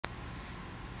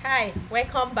Hi,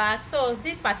 welcome back. So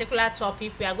this particular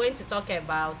topic we are going to talk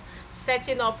about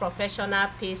setting up professional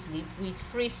payslip with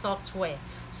free software.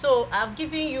 So I've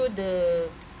given you the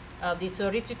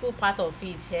theoretical part of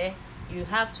it here. You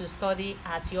have to study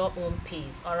at your own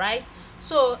pace. All right.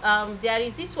 So there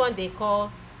is this one they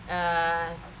call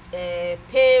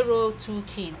payroll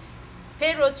toolkit.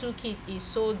 Payroll toolkit is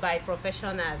sold by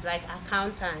professionals like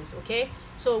accountants. Okay,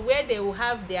 so where they will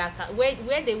have their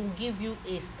where they will give you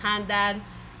a standard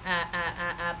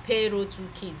payroll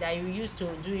toolkit that you use to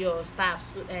do your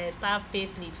staff pay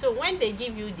slip. So when they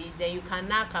give you this, then you can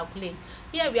now calculate.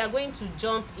 Here we are going to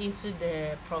jump into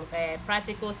the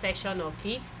practical section of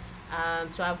it,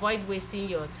 to avoid wasting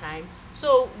your time.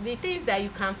 So the things that you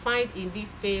can find in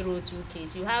this payroll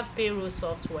toolkit: you have payroll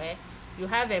software, you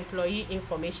have employee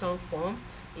information form,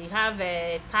 you have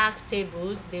tax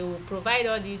tables. They will provide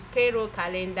all these payroll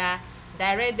calendar,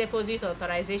 direct deposit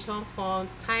authorization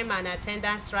forms, time and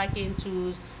attendance tracking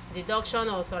tools, deduction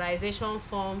authorization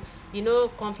form,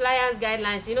 compliance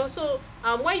guidelines. So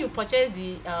when you purchase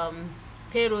the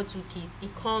payroll toolkit,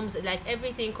 it comes like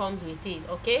everything comes with it.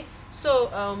 Okay, so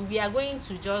we are going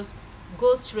to just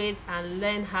go straight and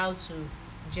learn how to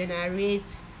generate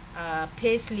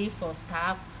payslip for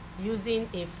staff using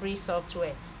a free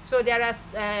software. So there are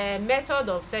method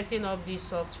of setting up this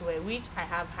software which I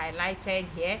have highlighted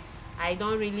here. I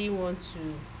don't really want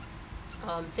to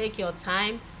take your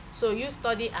time, so you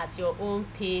study at your own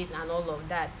pace and all of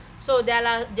that. So there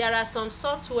are some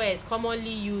softwares commonly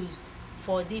used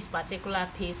for this particular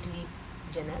payslip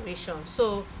generation.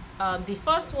 So the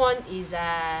first one is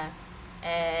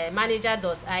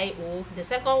manager.io. The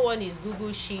second one is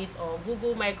Google Sheet or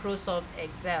Google Microsoft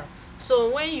Excel. So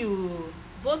when you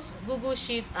both Google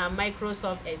Sheet and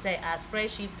Microsoft Excel are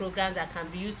spreadsheet programs that can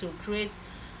be used to create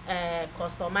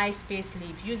customized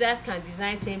payslip. Users can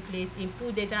design templates,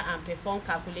 input data and perform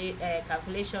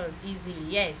calculations easily.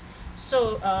 Yes,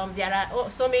 so there are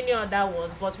so many other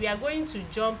ones, but we are going to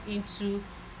jump into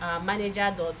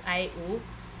manager.io.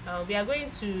 We are going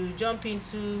to jump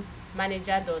into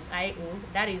manager.io.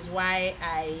 That is why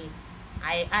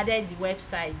I added the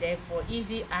website there for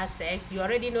easy access. You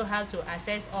already know how to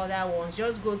access other ones.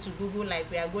 Just go to Google like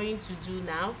we are going to do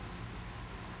now.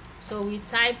 So we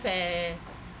type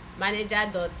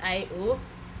manager.io.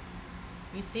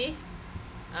 You see,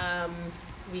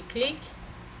 we click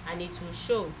and it will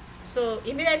show. So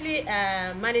immediately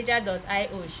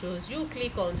manager.io shows. You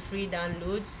click on free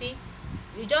download. See,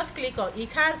 you just click on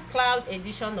it. Has cloud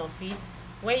edition of it.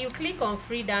 When you click on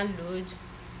free download,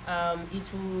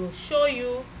 it will show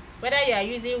you whether you are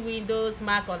using Windows,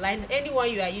 Mac or Linux, anyone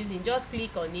you are using. Just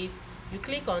click on it. You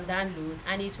click on download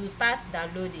and it will start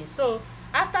downloading. So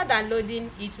after downloading,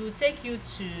 it will take you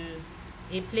to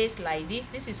a place like this.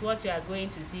 This is what you are going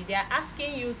to see. They are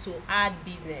asking you to add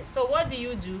business. So what do?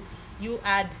 You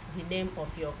add the name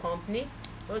of your company.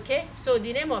 Okay, so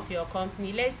the name of your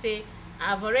company, let's say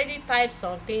I've already typed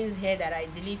some things here that I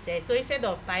deleted. So instead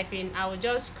of typing, I will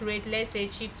just create, let's say,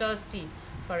 Cheetos Tea,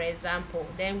 for example.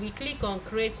 Then we click on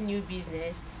create new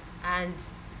business and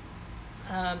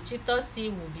Cheetos Tea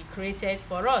will be created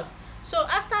for us. So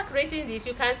after creating this,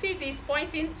 you can see this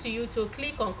pointing to you to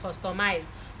click on customize.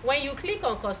 When you click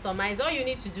on customize, all you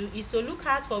need to do is to look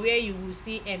out for where you will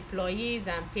see employees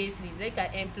and payslip. Like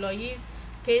at employees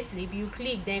payslip, you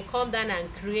click, then come down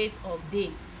and create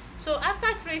update. So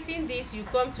after creating this, you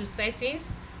come to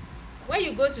settings. When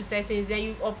you go to settings, then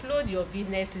you upload your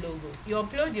business logo.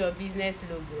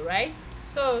 Right?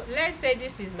 So let's say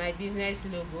this is my business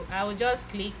logo. I will just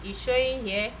click, it's showing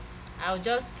here. I'll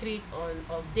just click on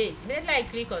update. Immediately I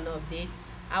click on update,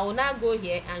 I will now go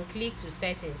here and click to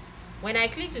settings. When I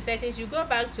click to settings, you go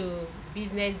back to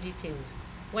business details.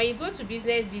 When you go to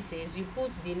business details, you put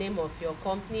the name of your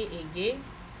company again,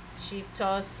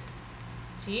 Cheetos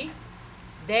Tea.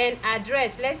 Then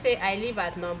address, let's say I live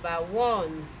at number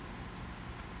 1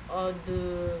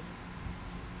 Odumegu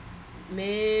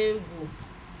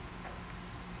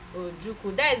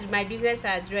Ojukwu. That is my business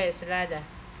address rather.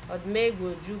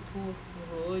 Odumegu Ojukwu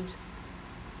Road,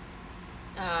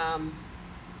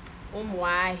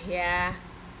 Umuahia,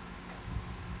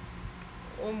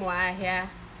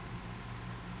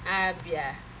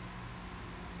 Abia.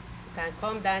 You can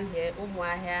come down here,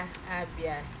 Umuahia,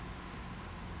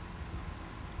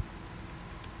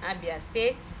 Abia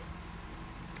State,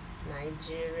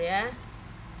 Nigeria.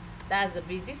 That's the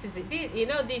business.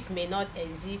 This may not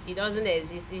exist. It doesn't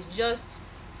exist. It's just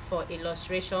for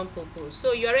illustration purpose.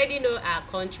 So you already know our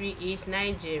country is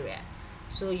Nigeria.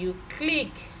 So you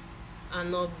click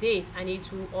and update and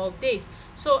it will update.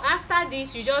 So after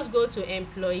this, you just go to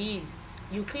employees.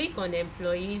 you click on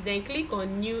employees, then click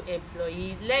on new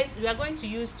employees. We are going to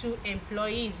use 2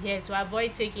 employees here to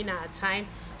avoid taking our time.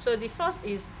 So the first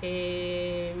is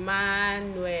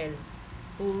Emmanuel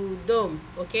Udom.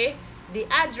 Okay, the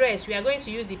address, we are going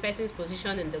to use the person's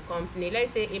position in the company.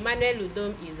 Let's say Emmanuel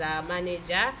Udom is our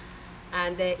manager,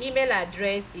 and the email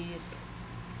address is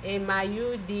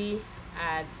emayud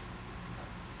at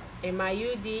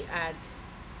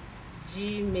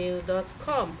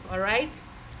gmail.com. all right,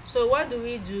 so what do?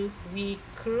 We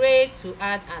create to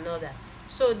add another.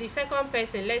 So the second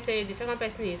person, let's say the second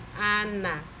person is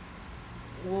Anna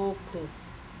Woko.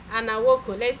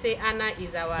 Let's say Anna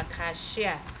is our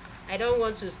cashier. I don't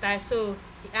want to start, so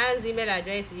Anne's email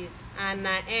address is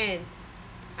annan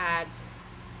at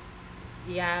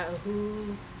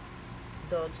yahoo.com.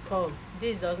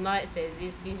 This does not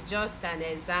exist, it's just an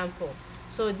example.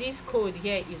 So this code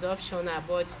here is optional,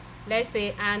 but let's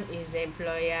say Anne is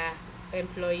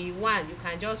employee 1, you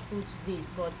can just put this,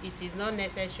 but it is not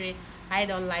necessary. I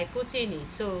don't like putting it,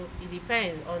 so it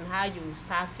depends on how you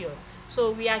staff your.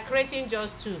 So we are creating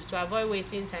just 2 to avoid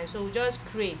wasting time. So we just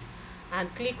create and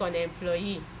click on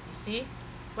employee. You see,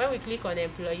 when we click on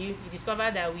employee, you discover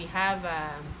that we have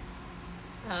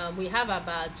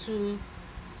about two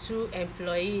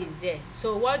employees there.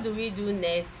 So what do we do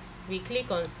next? We click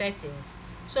on settings.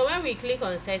 So when we click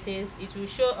on settings, it will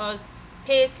show us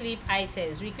payslip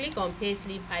items. We click on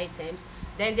payslip items.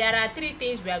 Then there are 3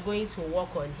 things we are going to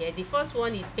work on here. The first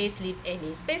one is payslip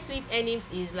earnings. Payslip earnings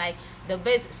is like the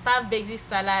staff basic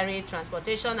salary,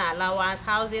 transportation allowance,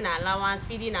 housing allowance,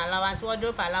 feeding allowance,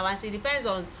 wardrobe allowance. It depends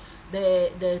on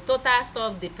the total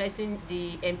stuff the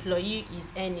employee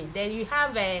is earning. Then you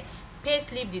have a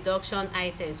payslip deduction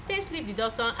items. Payslip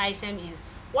deduction item is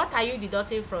what are you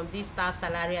deducting from this staff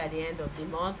salary at the end of the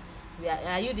month.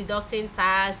 Are you deducting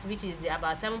tax, which is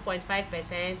about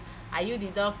 7.5%? Are you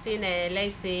deducting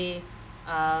let's say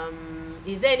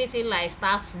is there anything like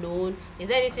staff loan, is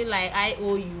there anything like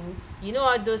IOU,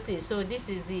 all those things. So this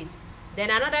is it. Then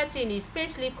another thing is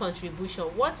payslip contribution.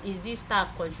 What is this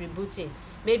staff contributing?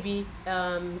 Maybe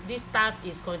this staff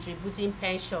is contributing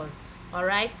pension. All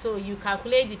right, so you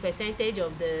calculate the percentage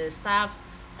of the staff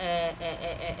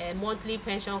monthly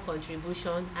pension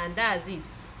contribution, and that's it.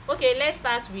 Okay, let's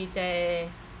start with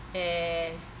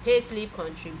payslip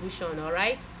contribution. All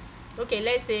right, okay,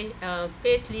 let's say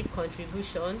payslip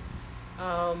contribution.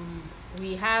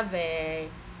 We have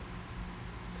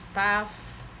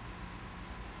staff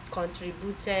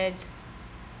contributed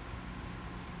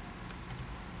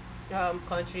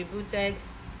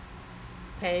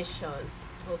pension.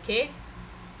 Okay,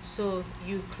 so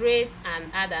you create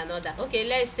and add another. Okay,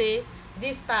 let's say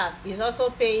this staff is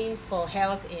also paying for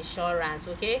health insurance.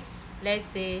 Okay, let's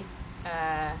say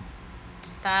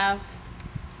staff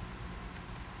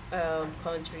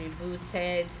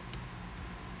contributed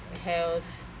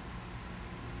health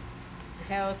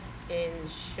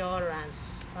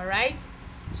insurance. All right,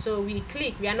 so we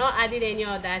click. We are not adding any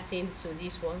other thing to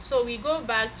this one, so we go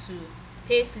back to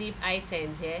payslip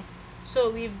items here.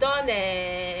 So we've done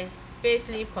a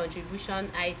payslip contribution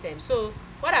item. So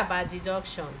what about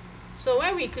deduction? So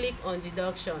when we click on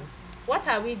deduction, what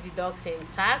are we deducting?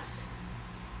 Tax.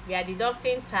 We are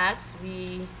deducting tax.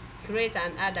 We create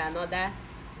and add another.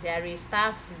 There is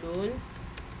staff loan.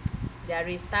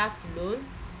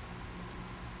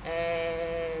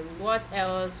 What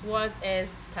else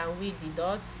can we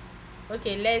deduct?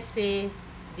 Okay, let's say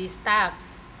the staff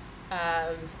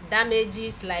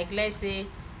damages, like let's say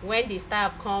when the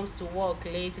staff comes to work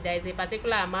late, there is a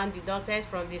particular amount deducted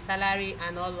from the salary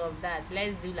and all of that.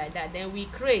 Let's do like that. Then we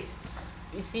create.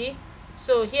 You see,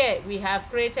 so here we have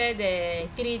created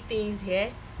 3 things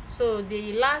here. So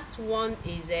the last one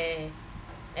is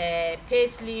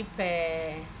payslip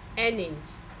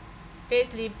earnings.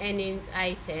 Payslip earning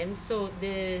item. So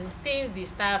the things the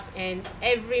staff earn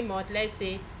every month, let's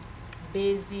say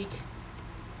basic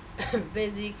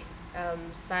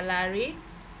salary.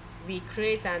 We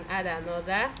create and add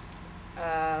another.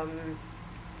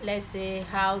 Let's say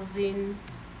housing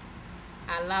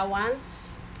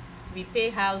allowance. We pay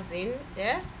housing.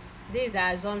 Yeah, these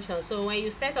are assumptions. So when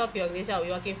you set up your organization or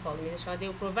you're working for organization, they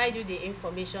will provide you the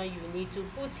information you need to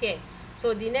put here.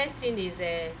 So the next thing is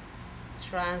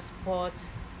transport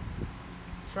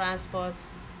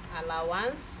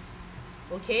allowance.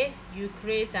 Okay, you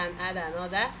create and add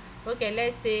another. Okay,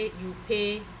 let's say you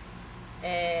pay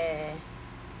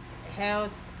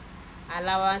health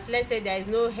allowance. Let's say there is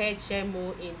no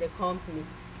HMO in the company,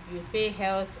 you pay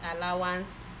health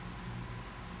allowance.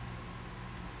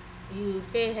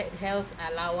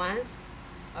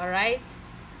 All right,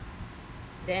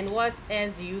 then what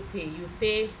else do you pay? You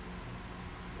pay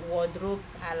wardrobe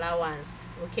allowance.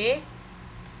 Okay,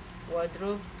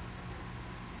 wardrobe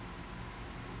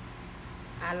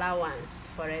allowance,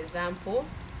 for example.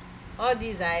 All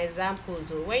these are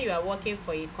examples. When you are working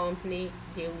for a company,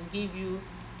 they will give you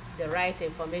the right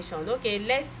information. Okay,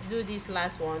 let's do this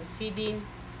last one, feeding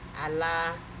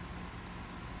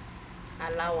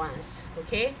allowance.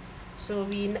 Okay, so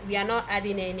we are not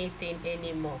adding anything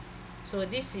anymore. So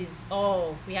this is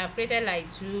all. We have created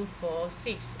like 2 4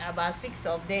 6, about 6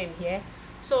 of them here.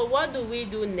 So what do we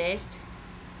do next?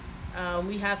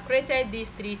 We have created these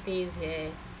 3 things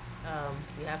here.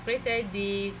 We have created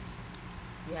this,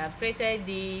 we have created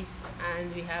this,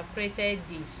 and we have created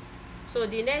this. So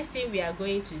the next thing we are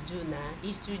going to do now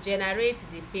is to generate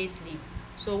the payslip.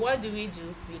 So what do? We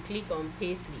click on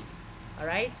payslips. All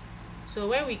right, so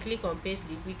when we click on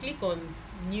payslip, we click on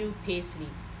new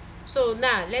payslip. So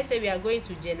now let's say we are going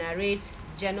to generate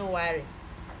January.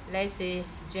 Let's say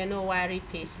January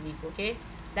payslip. Okay,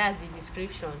 that's the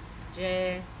description.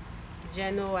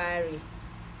 January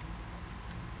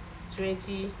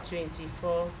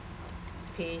 2024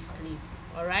 payslip.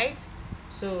 All right,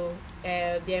 so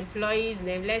the employee's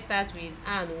name, let's start with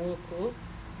Ann Woko.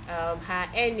 Her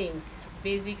earnings,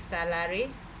 basic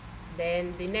salary.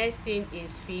 Then the next thing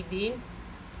is feeding.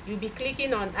 You'll be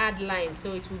clicking on add line,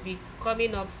 so it will be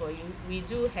coming up for you. We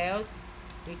do health,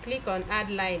 we click on add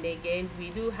line again.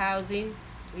 We do housing,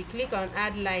 we click on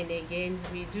add line again.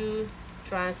 We do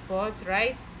transport,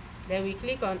 right? Then we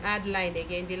click on add line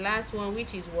again, the last one,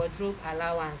 which is wardrobe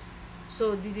allowance.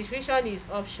 So the description is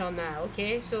optional.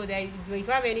 Okay, so that if you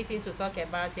have anything to talk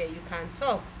about here, you can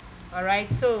talk. All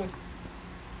right, so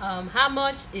how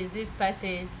much is this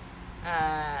person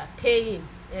paying,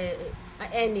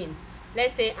 earning?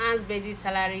 Let's say Anne's basic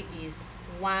salary is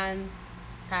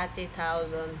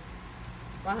 130,000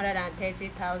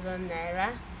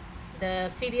 naira. The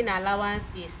feeding allowance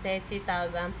is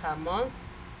 30,000 per month.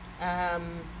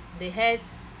 The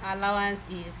health allowance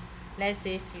is, let's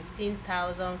say,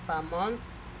 15,000 per month.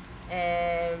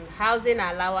 Housing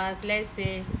allowance, let's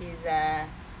say, is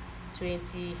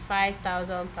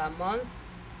 25,000 per month.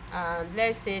 And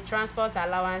let's say transport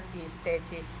allowance is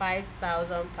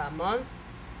 35,000 per month.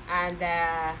 And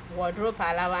wardrobe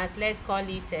allowance, let's call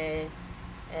it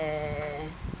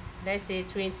let's say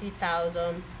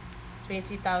 20,000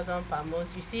 per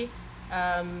month. You see,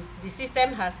 the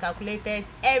system has calculated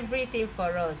everything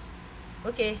for us.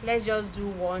 Okay, let's just do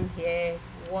one here,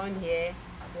 one here,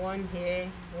 one here,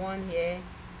 one here,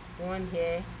 one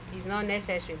here. It's not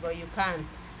necessary, but you can.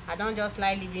 I don't just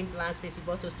like leaving blank spaces,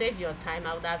 but to save your time,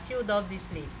 I would have filled up this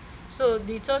place. So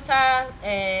the total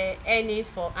earnings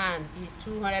for Anne is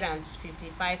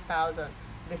 255,000.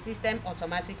 The system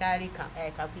automatically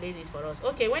calculates this for us.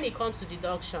 Okay, when it comes to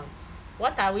deduction,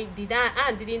 what are we?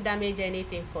 Anne didn't damage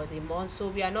anything for the month, so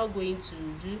we are not going to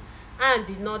do. Anne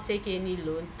did not take any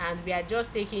loan, and we are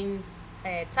just taking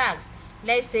tax.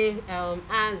 Let's say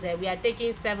Anne's, we are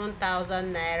taking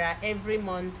 7,000 naira every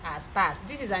month as tax.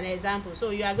 This is an example,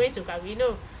 so you are going to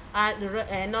calculate.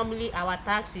 Normally our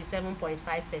tax is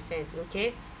 7.5%.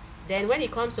 Okay, then when it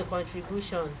comes to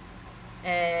contribution,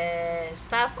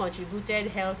 staff contributed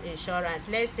health insurance.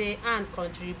 Let's say Anne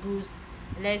contributes,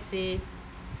 let's say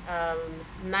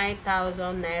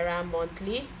 9,000 naira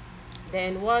monthly.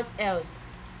 Then what else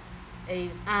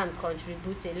is Anne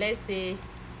contributing? Let's say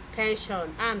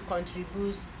pension. Anne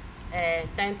contributes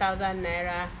 10,000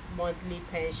 naira monthly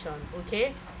pension.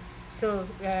 Okay, so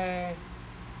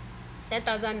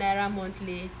 10,000 naira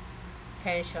monthly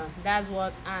pension, that's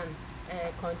what Anne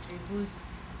contributes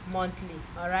monthly.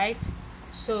 All right,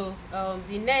 so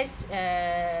the next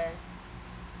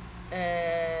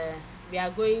we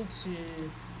are going to,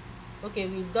 okay,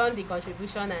 we've done the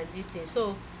contribution and this thing.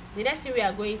 So the next thing we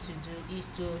are going to do is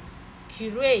to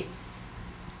curate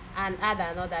and add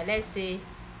another. Let's say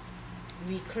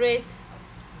we create,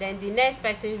 then the next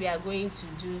person we are going to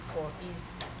do for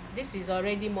is, this is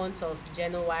already month of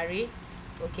January.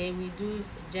 Okay, we do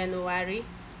January,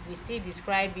 we still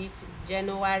describe it.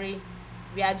 January,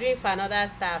 we are doing for another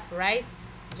staff, right?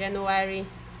 January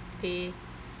pay,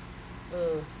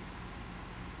 oh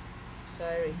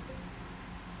sorry,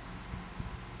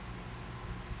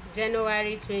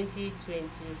 January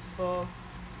 2024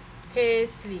 pay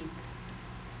slip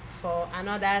for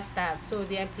another staff. So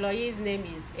the employee's name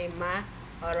is Emma.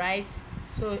 All right,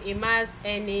 so Emma's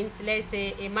earnings, let's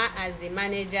say Emma as the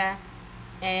manager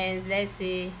earns, let's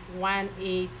say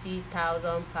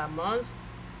 180,000 per month.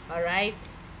 All right,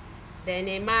 then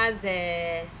Emma's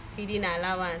feeding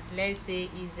allowance, let's say,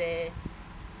 is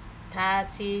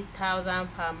 30,000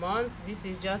 per month. This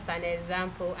is just an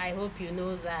example. I hope you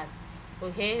know that.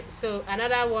 Okay, so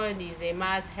another one is a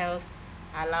mass health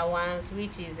allowance,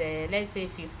 which is let's say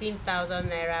 15,000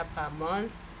 naira per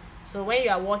month. So when you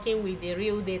are working with the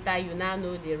real data, you now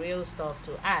know the real stuff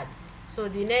to add. So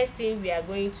the next thing we are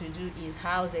going to do is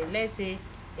housing. Let's say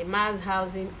a mass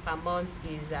housing per month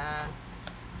is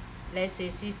let's say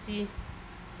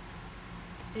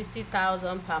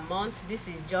 60,000 per month. This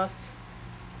is just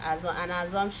as an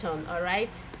assumption. All right,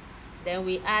 then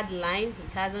we add line,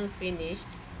 it hasn't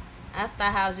finished. After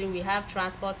housing, we have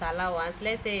transport allowance.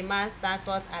 Let's say a mass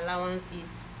transport allowance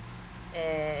is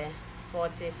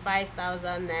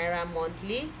 45,000 naira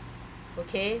monthly.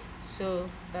 Okay, so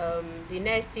the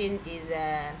next thing is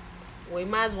we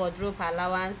mass wardrobe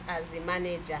allowance as the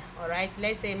manager. All right,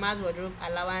 let's say mass wardrobe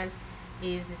allowance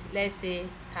is, let's say,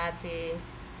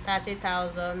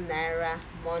 30,000 naira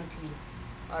monthly.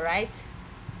 All right,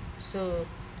 so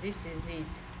this is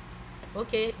it.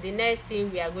 Okay, the next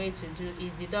thing we are going to do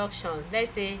is deductions.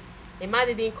 Let's say a man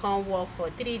didn't come work for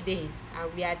 3 days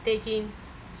and we are taking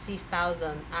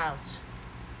 6,000 out.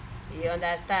 You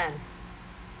understand?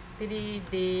 3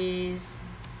 days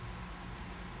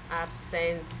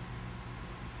absent.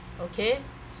 Okay,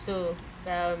 so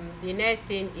the next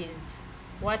thing is,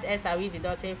 what else are we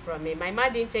deducting from it? My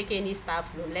man didn't take any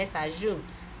staff loan, let's assume.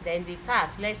 Then the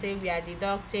tax, let's say we are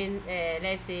deducting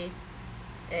let's say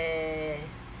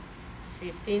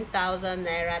 15,000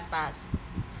 naira tax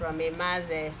from a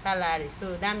man's salary.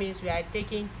 So that means we are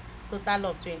taking total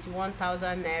of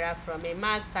 21,000 naira from a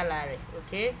man's salary.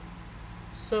 Okay,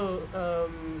 so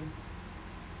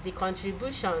the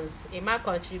contributions, a man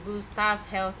contributes staff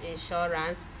health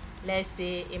insurance. Let's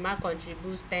say a man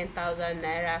contributes 10,000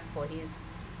 naira for his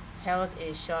health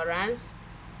insurance.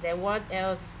 Then what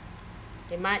else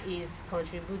a man is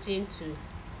contributing to?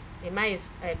 A man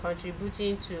is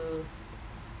contributing to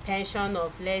pension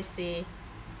of, let's say,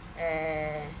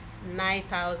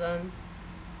 9,000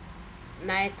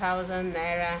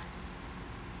 naira,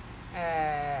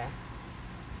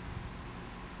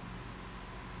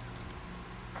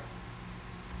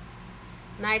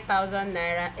 9,000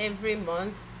 naira every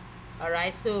month. All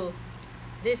right, so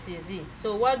this is it.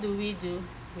 So what do? We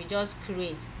just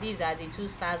create. These are the two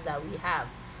staffs that we have.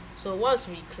 So once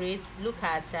we create, look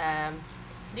at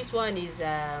this one is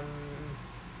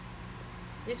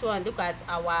this one, look at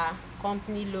our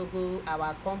company logo,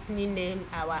 our company name,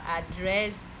 our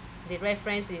address. The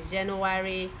reference is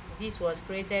January. This was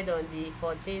created on the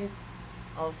 14th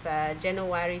of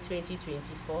January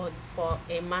 2024 for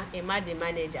Emma the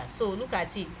manager. So look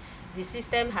at it, the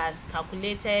system has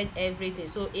calculated everything.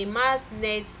 So Emma's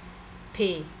net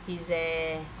pay is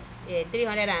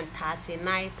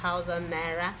 339,000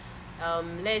 naira.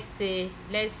 Let's say,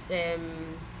 let's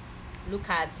look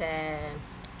at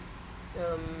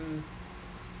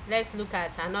let's look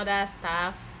at another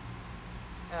staff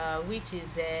which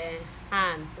is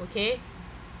Anne. Okay,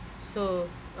 so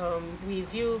we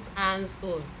view Anne's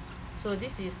own. So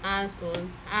this is Anne's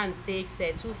own. Anne takes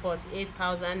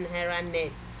 248,000 naira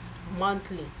net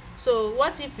monthly. So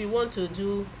what if we want to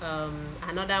do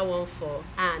another one for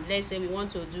Anne? Let's say we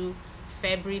want to do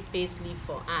February payslip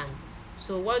for Anne.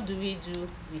 So what do? We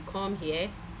come here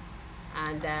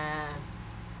and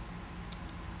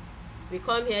we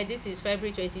come here. This is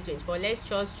February 2024. Let's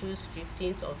just choose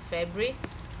 15th of February.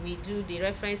 We do, the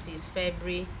reference is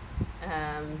February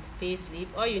payslip.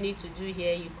 All you need to do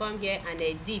here, you come here and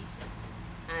edit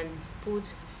and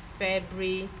put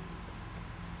February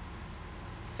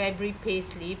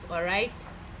payslip. All right,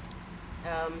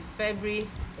 February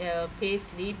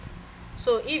payslip.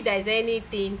 So if there is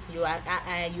anything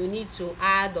you need to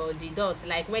add or deduct,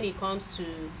 like when it comes to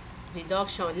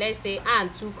deduction, let's say Anne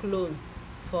took loan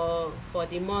for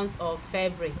the month of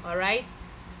February. All right,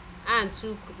 and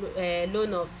took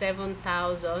loan of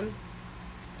 7,000.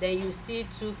 Then you still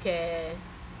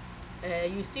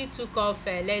took off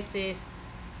let's say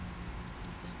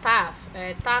staff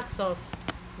tax of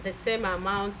the same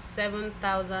amount,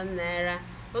 7,000 naira.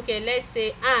 Okay, let's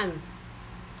say Anne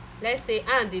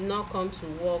did not come to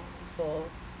work for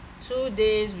 2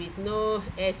 days with no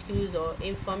excuse or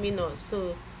informing us.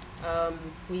 So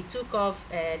we took off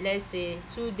let's say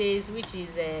 2 days, which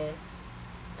is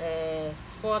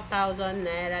 4,000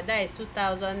 naira. That is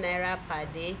 2,000 naira per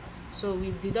day. So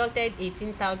we've deducted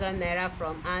 18,000 naira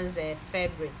from Anne's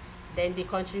February. Then the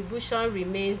contribution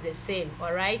remains the same.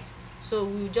 All right, so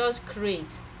we'll just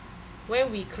create.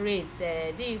 When we create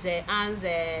this Anne's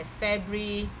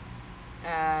February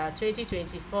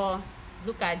 2024,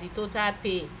 look at the total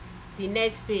pay. The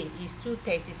net pay is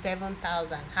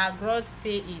 237,000. Her gross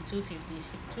pay is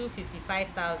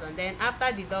 255,000. Then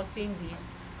after deducting this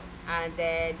and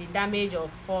the damage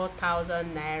of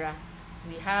 4,000 naira,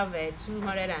 we have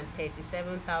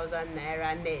 237,000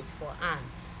 naira net for Anne.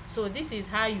 So this is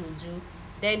how you do.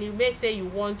 Then you may say you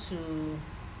want to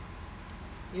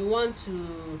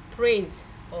print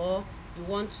or you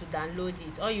want to download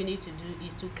it. All you need to do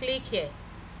is to click here.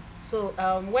 So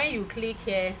when you click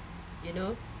here,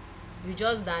 you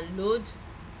just download.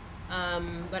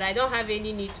 But I don't have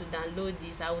any need to download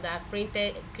this. I would have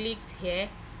clicked here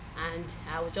and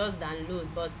I will just download,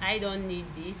 but I don't need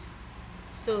this.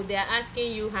 So they are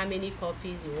asking you how many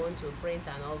copies you want to print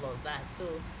and all of that. So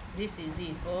this is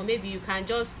it. Or maybe you can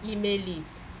just email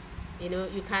it.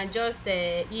 You can just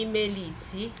email it.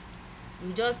 See,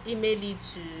 you just email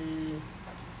it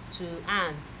to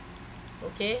Anne.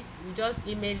 Okay, you just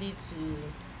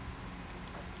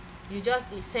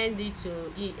send it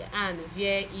to Anne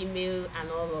via email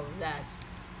and all of that.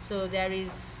 So there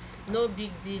is no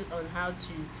big deal on how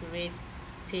to create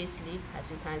payslip.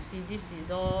 As you can see, this is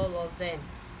all of them.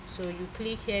 So you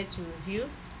click here to view,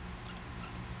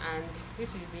 and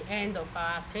this is the end of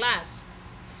our class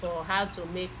for how to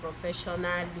make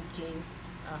professional looking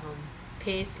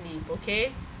payslip.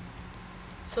 Okay,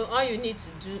 so all you need to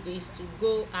do is to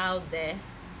go out there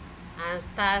and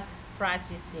start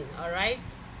practicing. All right,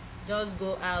 just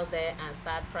go out there and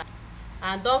start practicing,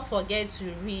 and don't forget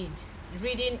to read.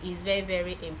 Reading is very,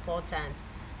 very important.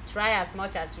 Try as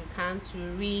much as you can to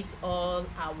read all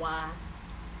our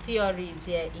theories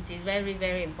here. It is very,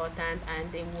 very important,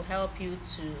 and they will help you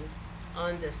to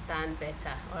understand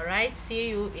better. All right, see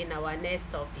you in our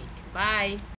next topic. Bye.